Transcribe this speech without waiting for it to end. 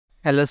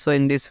Hello, so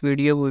in this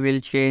video we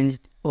will change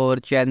our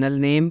channel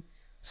name.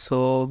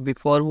 So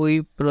before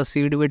we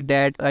proceed with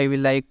that, I will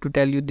like to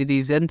tell you the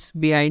reasons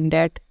behind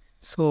that.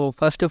 So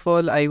first of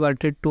all, I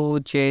wanted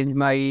to change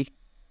my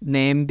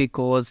name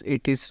because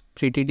it is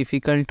pretty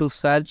difficult to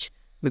search,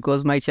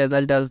 because my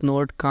channel does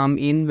not come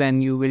in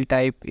when you will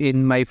type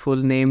in my full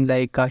name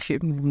like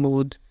Kashif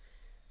Mahmood.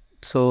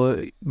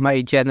 So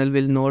my channel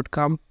will not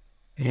come.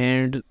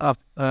 And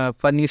a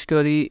funny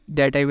story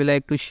that I would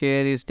like to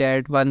share is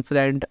that one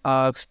friend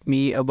asked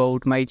me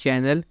about my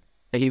channel.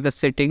 He was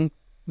sitting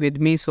with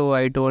me, so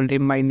I told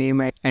him my name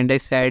and I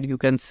said you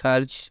can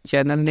search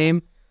channel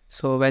name.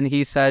 So when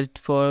he searched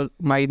for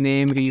my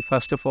name, he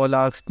first of all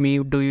asked me,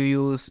 do you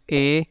use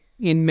A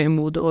in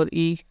Mahmood or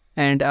E?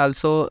 And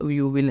also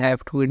you will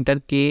have to enter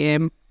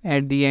KM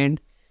at the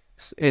end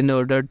in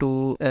order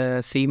to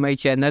see my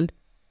channel.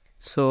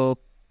 So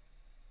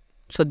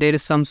there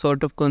is some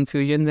sort of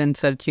confusion when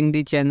searching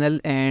the channel,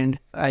 and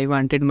I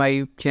wanted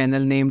my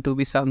channel name to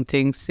be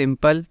something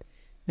simple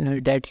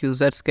that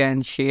users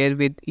can share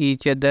with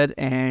each other,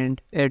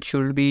 and it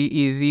should be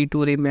easy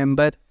to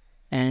remember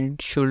and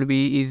should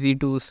be easy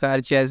to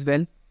search as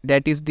well.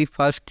 That is the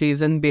first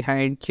reason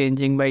behind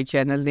changing my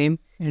channel name.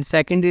 And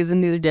second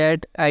reason is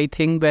that I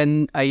think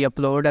when I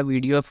upload a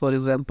video, for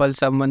example,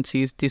 someone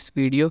sees this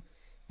video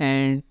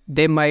and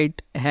they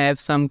might have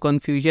some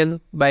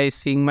confusion by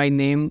seeing my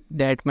name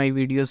that my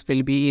videos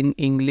will be in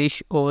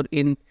English or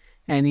in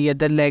any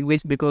other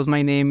language, because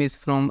my name is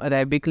from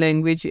Arabic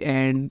language,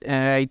 and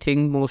I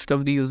think most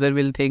of the user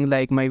will think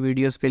like my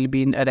videos will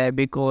be in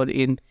Arabic or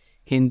in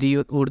Hindi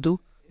or Urdu.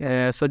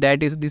 So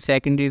that is the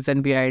second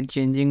reason behind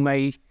changing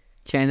my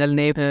channel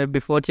name.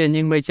 Before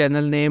changing my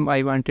channel name,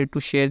 I wanted to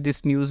share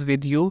this news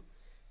with you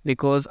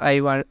because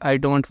I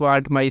don't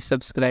want my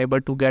subscriber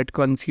to get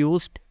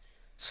confused.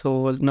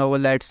 So now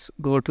let's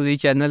go to the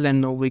channel,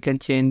 and now we can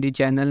change the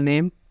channel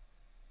name.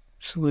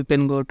 So we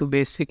can go to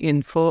basic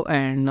info,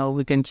 and now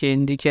we can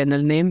change the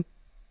channel name.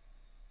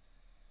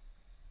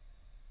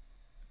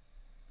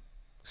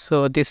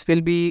 So this will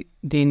be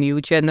the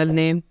new channel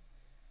name,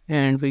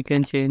 and we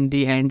can change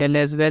the handle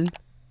as well.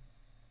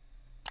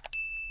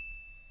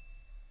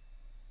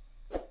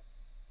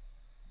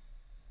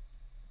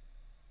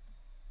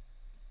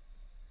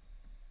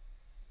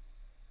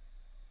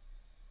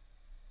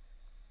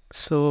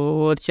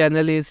 So our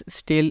channel is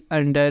still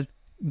under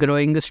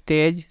growing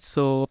stage,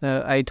 so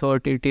I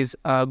thought it is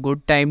a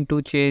good time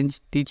to change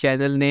the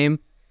channel name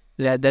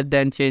rather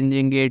than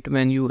changing it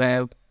when you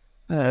have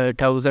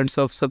thousands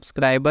of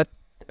subscribers.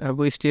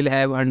 We still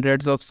have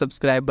hundreds of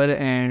subscribers,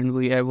 and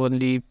we have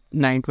only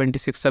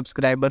 926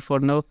 subscribers for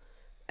now,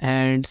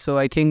 and so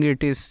I think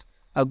it is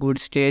a good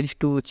stage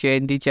to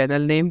change the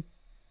channel name.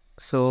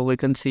 So we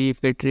can see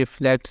if it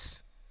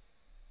reflects.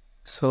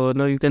 So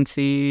now you can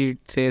see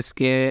it says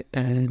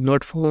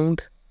not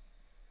found.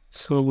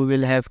 So we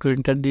will have to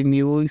enter the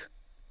new.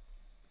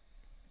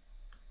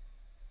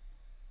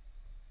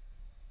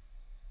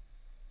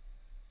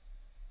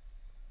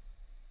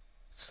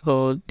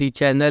 So the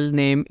channel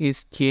name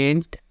is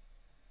changed.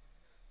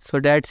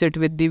 So that's it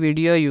with the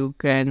video. You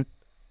can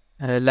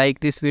like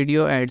this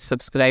video and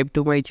subscribe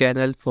to my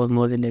channel for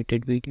more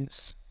related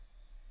videos.